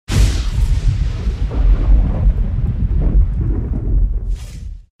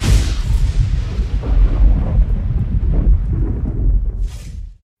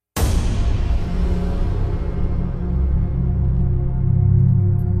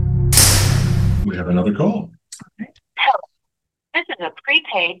We have another call. Hello. This is a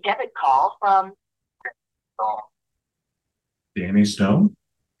prepaid debit call from Danny Stone.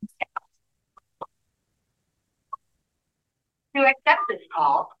 to accept this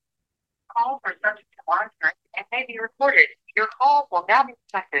call for subject to monitoring and may be recorded. Your call will now be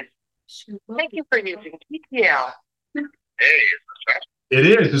protected. Thank you for using TTL. Hey, is this right? It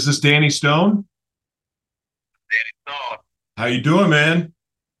is. Is this Danny Stone? Danny Stone? How you doing, man?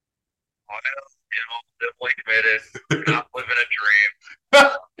 Well, simply committed, not living a dream,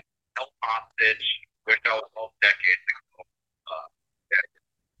 no hostage, wish I was home decades ago.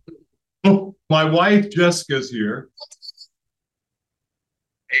 Oh, my wife Jessica's here.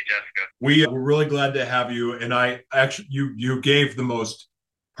 Hey, Jessica. We're really glad to have you. And I actually, you gave the most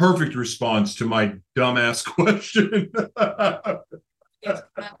perfect response to my dumbass question.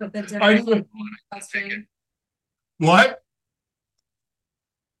 What?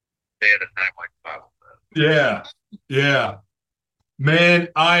 Stay at a time like Bible says. Yeah. Man,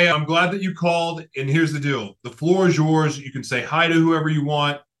 I'm glad that you called. And here's the deal. The floor is yours. You can say hi to whoever you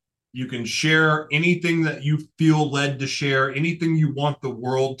want. You can share anything that you feel led to share, anything you want the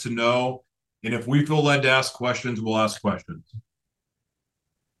world to know. And if we feel led to ask questions, we'll ask questions.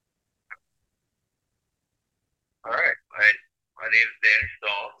 All right. My name is Danny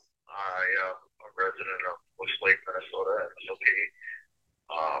Stone. I'm a resident of Bush Lake, Minnesota, MSOP.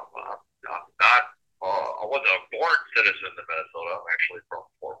 I'm not, I wasn't a born citizen of Minnesota. I'm actually from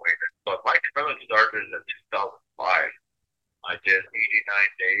Fort Wayne. But my commitment started in 2005. I did 89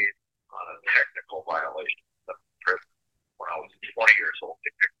 days on a technical violation of prison when I was 20 years old. They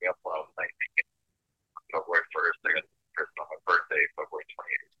picked me up when I was 19. February 1st, I got to prison on my birthday, February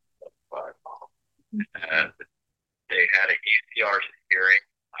 28th, 2005. And they had an ECR hearing.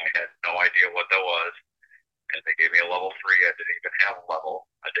 I had no idea what that was. And they gave me a level 3. I didn't even have a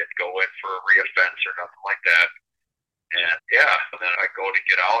level. I didn't go in for a reoffense or nothing like that. And and then I go to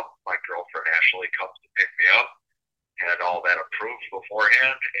get out. My girlfriend Ashley comes to pick me up. Had all that approved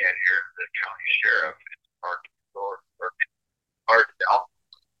beforehand. And here's the county sheriff. It's hard down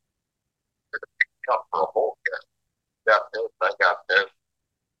to pick me up for a whole year. I got this.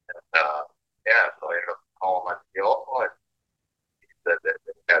 And so I ended up calling my deal. He said that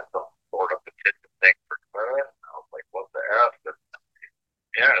they had some sort of petition thing for commitment. I was like, what the F?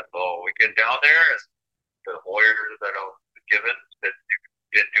 And so we get down there, and the lawyer that I was given said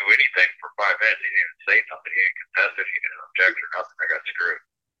he didn't do anything for 5 minutes. He didn't even say nothing. He didn't contest it. He didn't object or nothing. I got screwed.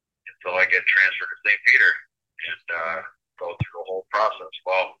 And so I get transferred to St. Peter and go through the whole process.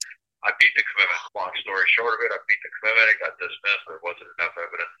 Well, I beat the commitment. Long story short of it, I beat the commitment. It got dismissed. There wasn't enough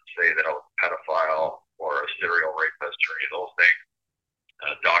evidence to say that I was a pedophile or a serial rapist or any of those things.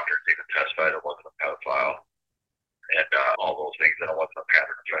 Doctors even testified I wasn't a pedophile and all those things, that I wasn't a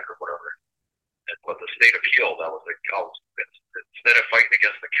pattern offender or whatever. And but the state appealed. Instead of fighting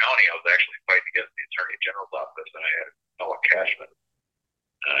against the county, I was actually fighting against the Attorney General's office, and I had Noah Cashman.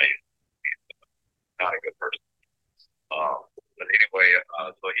 He's not a good person. But anyway,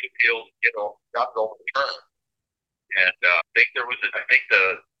 so he appealed, got it overturned. And I think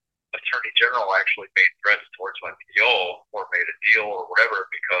the Attorney General actually made threats towards my PO or made a deal or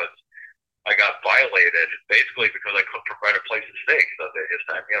whatever because I got violated basically because I couldn't provide a place to stay. So they just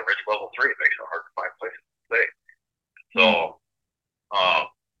had me at rich level 3. It makes it hard to find places to stay. So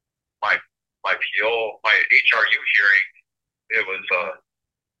my PO, my HRU hearing, it was kind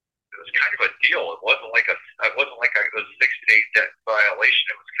of a deal. It wasn't like it was a 60-day debt violation.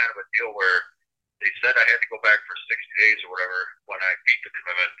 It was kind of a deal where they said I had to go back for 60 days or whatever when I beat the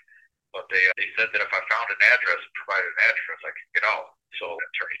commitment. But they said that if I found an address and provided an address, I could get out. So the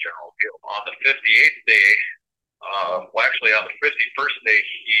Attorney General appealed. On the 58th day, actually on the 51st day,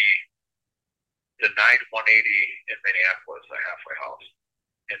 he denied 180 in Minneapolis, a halfway house.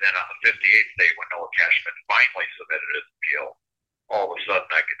 And then on the 58th day, when Noah Cashman finally submitted his appeal, all of a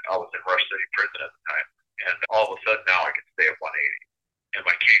sudden I was in Rush City Prison at the time. And all of a sudden now I could stay at 180. And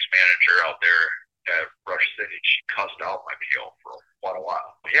my case manager out there at Rush City, she cussed out my appeal for quite a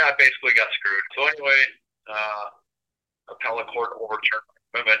while. Yeah, I basically got screwed. So anyway, appellate court overturned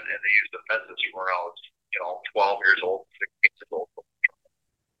my commitment, and they used offenses from when I was, 12 years old, 16 years old.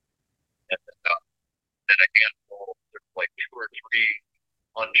 And then a handful, there's like 2 or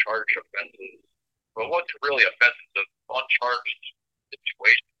 3 uncharged offenses. But it wasn't really offenses, of uncharged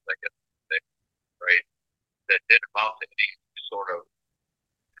situations, I guess, right? That didn't amount to any sort of,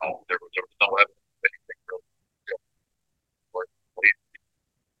 there was no evidence of anything really.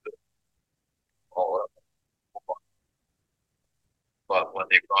 But when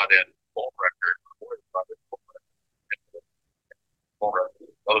they brought in full record,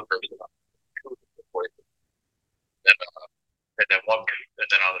 other person,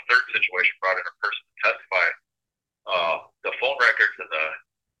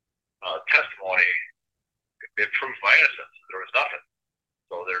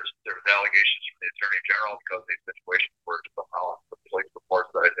 allegations from the Attorney General because these situations were somehow the police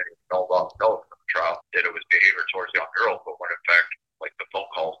reports that I didn't even know about from the trial that it was behavior towards young girls, but when in fact, like the phone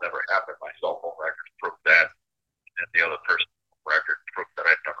calls never happened. My cell phone records proved that, and the other person's record proved that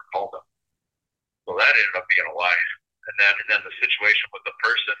I'd never called them. So that ended up being a lie. And then the situation with the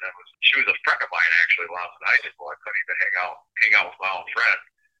person she was a friend of mine actually when I was in high school. I couldn't even hang out with my own friend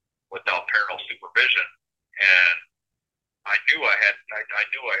without parental supervision. And I knew I had to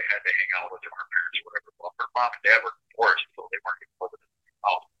hang out with her parents or whatever. Well, her mom and dad were divorced, so they weren't even living in the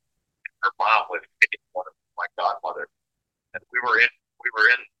house. Her mom was one of my godmother. And we were in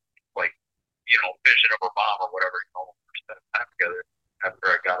like, vision of her mom or whatever, we were spending time together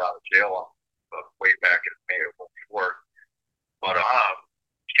after I got out of jail way back in May of 2004. But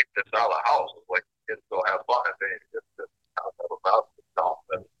kicked us out of the house. It was like kids go have fun and they just about to stop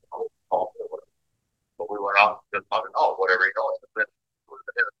and but we went out and just hung out, whatever, and then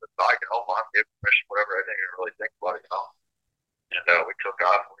I can help mom give permission, whatever. I didn't really think about it, And we took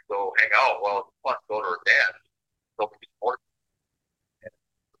off and we go hang out. Well, it's fun to go to her dad. So we support and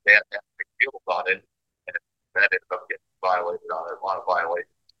the dad had a big deal about it, and that ended up getting violated on it, a lot of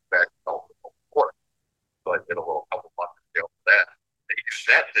violations back in 2004. So I did a little couple months in jail for that. They used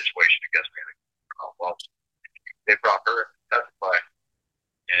that situation against me. Well, they brought her in to testify,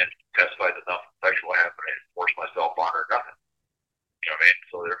 and she testified that nothing sexual happened. I didn't force myself on her, nothing. You know what I mean?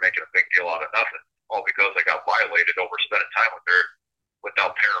 So they're making a big deal out of nothing. All because I got violated over spending time with her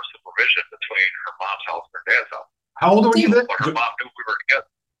without parental supervision between her mom's house and her dad's house. How old were you then? But her mom knew we were together.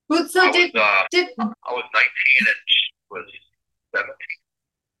 I was 19 and she was 17.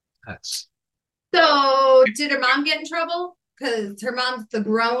 So did her mom get in trouble? Because her mom's the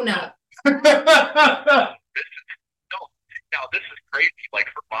grown-up. Now this is crazy. Like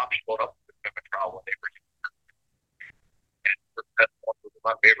her mom showed up to the trial when they were and that's one was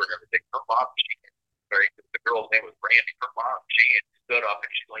my favorite and everything. Her mom, right? The girl's name was Brandy. Her mom, Jean, stood up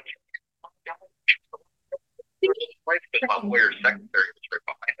and she's like, right, because my lawyer's secretary was right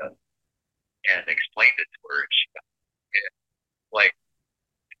behind us and explained it to her, and she got like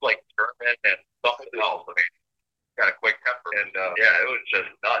German and something else. I mean, got a quick temper, and it was just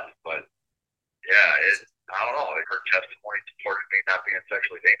nuts. But I don't know. Her testimony supported me not being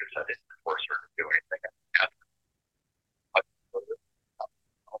sexually dangerous. I didn't force her to do anything.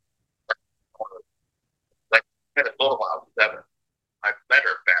 Like Minnesota when I was 7, I met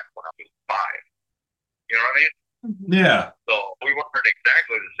her back when I was 5. You know what I mean? Yeah. So we weren't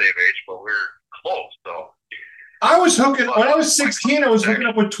exactly the same age, but we were close. So I was hooking when I was 16. I was hooking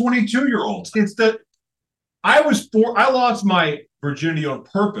up with 22-year-olds. It's that I lost my virginity on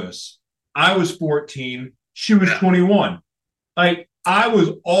purpose. I was 14. She was 21. Like I'm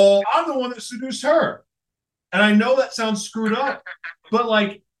the one that seduced her. And I know that sounds screwed up, but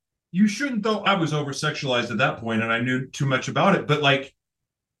like you shouldn't though. I was over sexualized at that point and I knew too much about it. But like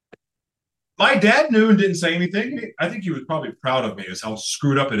my dad knew and didn't say anything. I think he was probably proud of me as how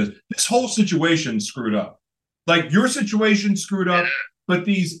screwed up it is. This whole situation screwed up. Like your situation screwed up, but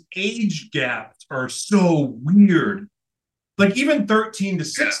these age gaps are so weird. Like even 13 to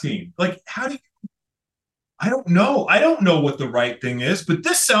 16. Like how do you I don't know. I don't know what the right thing is, but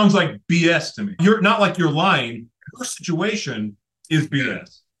this sounds like BS to me. You're not like you're lying. Your situation is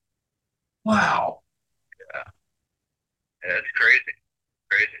BS. Wow. Yeah. It's crazy.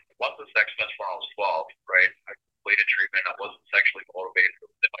 Crazy. Once the sex fest when I was 12, right? I completed treatment. I wasn't sexually motivated. It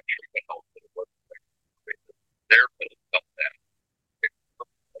was in my treatment helped, but it wasn't sexually motivated. Therapist felt that.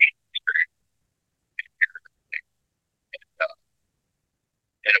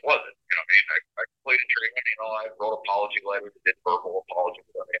 And it wasn't, I mean, I completed treatment, I wrote apology letters, did verbal apologies.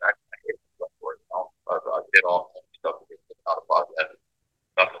 I mean, I hated stuff for it, I did all that stuff to get out about that.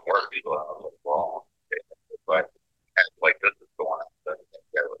 Nothing works, so I was like, well, okay. But like this is going on,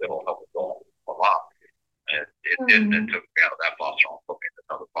 it'll help it go on a lot. And it did, it took me out of that foster home, put me in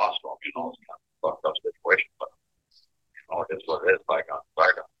another foster home, it's kind of fucked up situation, but, it is what it is, bygone.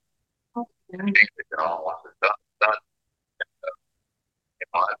 Once it's done, it's done.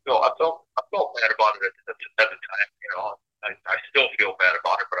 I felt bad about it at the time. I still feel bad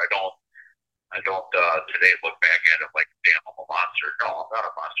about it, but I don't today look back at it like, damn, I'm a monster. No, I'm not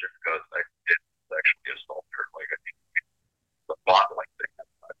a monster because I did actually assault her. Like the bottling thing.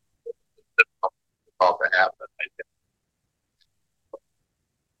 It's about to happen. I didn't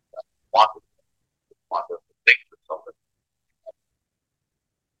want to think of something.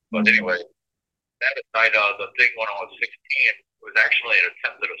 But anyway, that night, the thing when I was 16 was actually an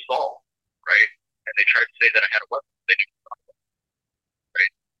attempted assault, right? And they tried to say that I had a weapon. They didn't,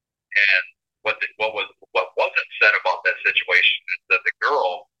 right? And what wasn't said about that situation is that the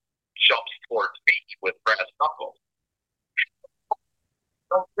girl jumps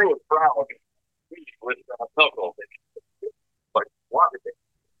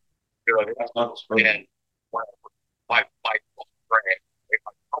And when my phone rang,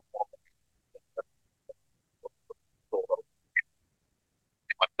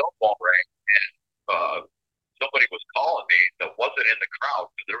 my cell phone rang, and somebody was calling me that wasn't in the crowd,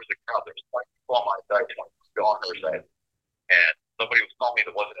 because there was a crowd. There was 20 people on my side, 20 people on her side, and somebody was calling me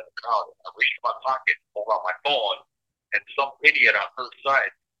that wasn't in the crowd. And I reached in my pocket, pulled out my phone, and some idiot on her side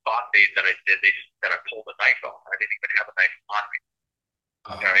thought that I pulled a knife out. I didn't even have a knife on me.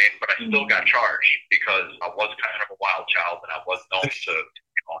 You know what I mean? But I still got charged because I was kind of a wild child, and I was known to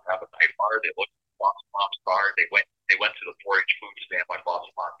have a knife bar. They looked at my mom's car. They went to the 4-H food stand. My foster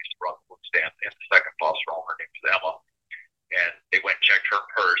mom used to run the food stand, and the second foster home, her name was Emma. And they went and checked her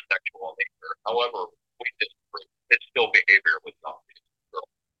purse, sexual nature. However, it's still behavior with some girls.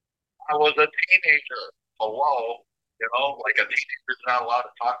 I was a teenager. Hello. Like a teenager's not allowed to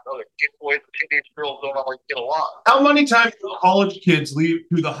talk to other kids. The way the teenage girls don't always get along. How many times do college kids leave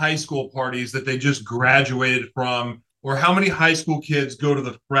to the high school parties that they just graduated from? Or how many high school kids go to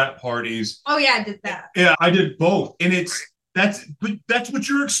the frat parties? Oh yeah, I did that. Yeah, I did both. And that's what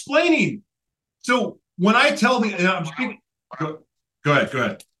you're explaining. So when I tell the, I'm speaking, go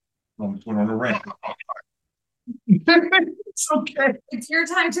ahead. I'm going on a rant. It's okay. It's your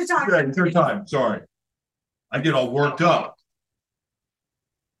time to talk. Yeah, it's your time. Sorry. I get all worked up.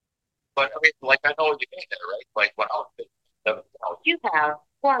 But I mean, like, I know what you mean there, right? Like when I was 7, You have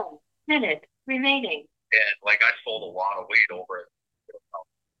 1 minute remaining. and like I sold a lot of weed over it.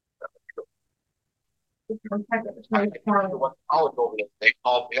 When I was over there, they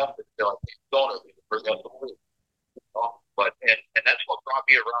called me up and said, like, "Donor, we can bring us some weed." But and that's what brought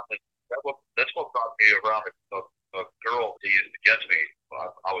me around. That's what brought me around a girl that used against me.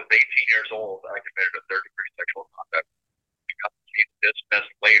 I was 18 years old. I committed a third-degree sexual conduct. We got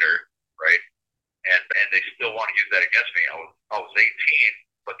dismissed later, right? And they still want to use that against me. I was 18,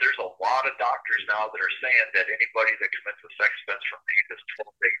 but there's a lot of doctors now that are saying that anybody that commits a sex offense from age 12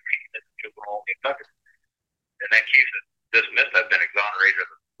 to 18 is juvenile offender. In that case, it's dismissed. I've been exonerated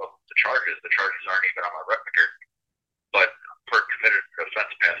of the charges. The charges aren't even on my record, but for committed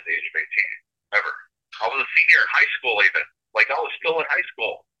offense past the age of 18, ever. I was a senior in high school even. Like, I was still in high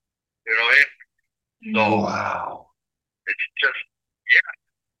school. You know what I mean? So, Wow. it's just, yeah.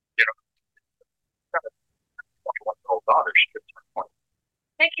 21-year-old daughter, she gets her point.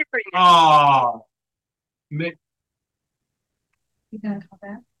 Thank you for your You gonna call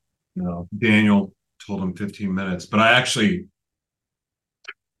back? No, Daniel told him 15 minutes, but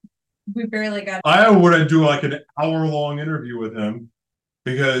We barely got. I would do like an hour-long interview with him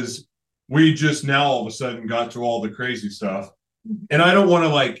because we just now all of a sudden got to all the crazy stuff. And I don't want to,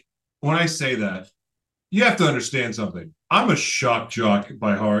 when I say that, you have to understand something. I'm a shock jock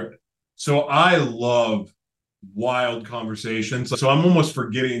by heart. So I love wild conversations. So I'm almost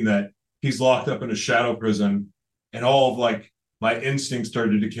forgetting that he's locked up in a shadow prison and all of my instincts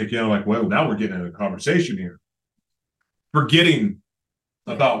started to kick in. I'm like, well, now we're getting in a conversation here. Forgetting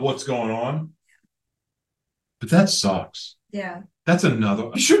about what's going on. But that sucks. Yeah. That's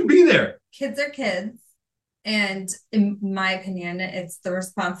another. You shouldn't be there. Kids are kids. And in my opinion, it's the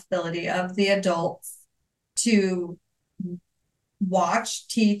responsibility of the adults to watch,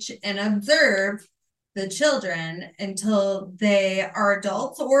 teach, and observe the children until they are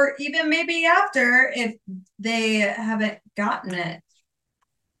adults, or even maybe after if they haven't gotten it.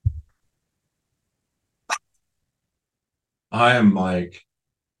 I am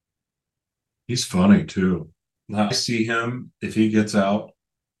he's funny too. I see him, if he gets out,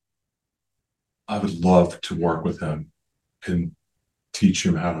 I would love to work with him and teach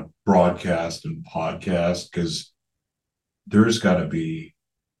him how to broadcast and podcast, because there's got to be,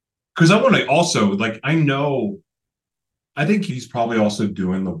 because I want to also, I think he's probably also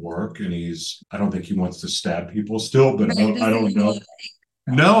doing the work, and I don't think he wants to stab people still, but I don't know.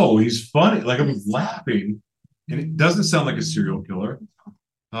 No, he's funny. I'm laughing, and it doesn't sound like a serial killer.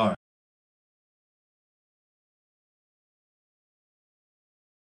 All right.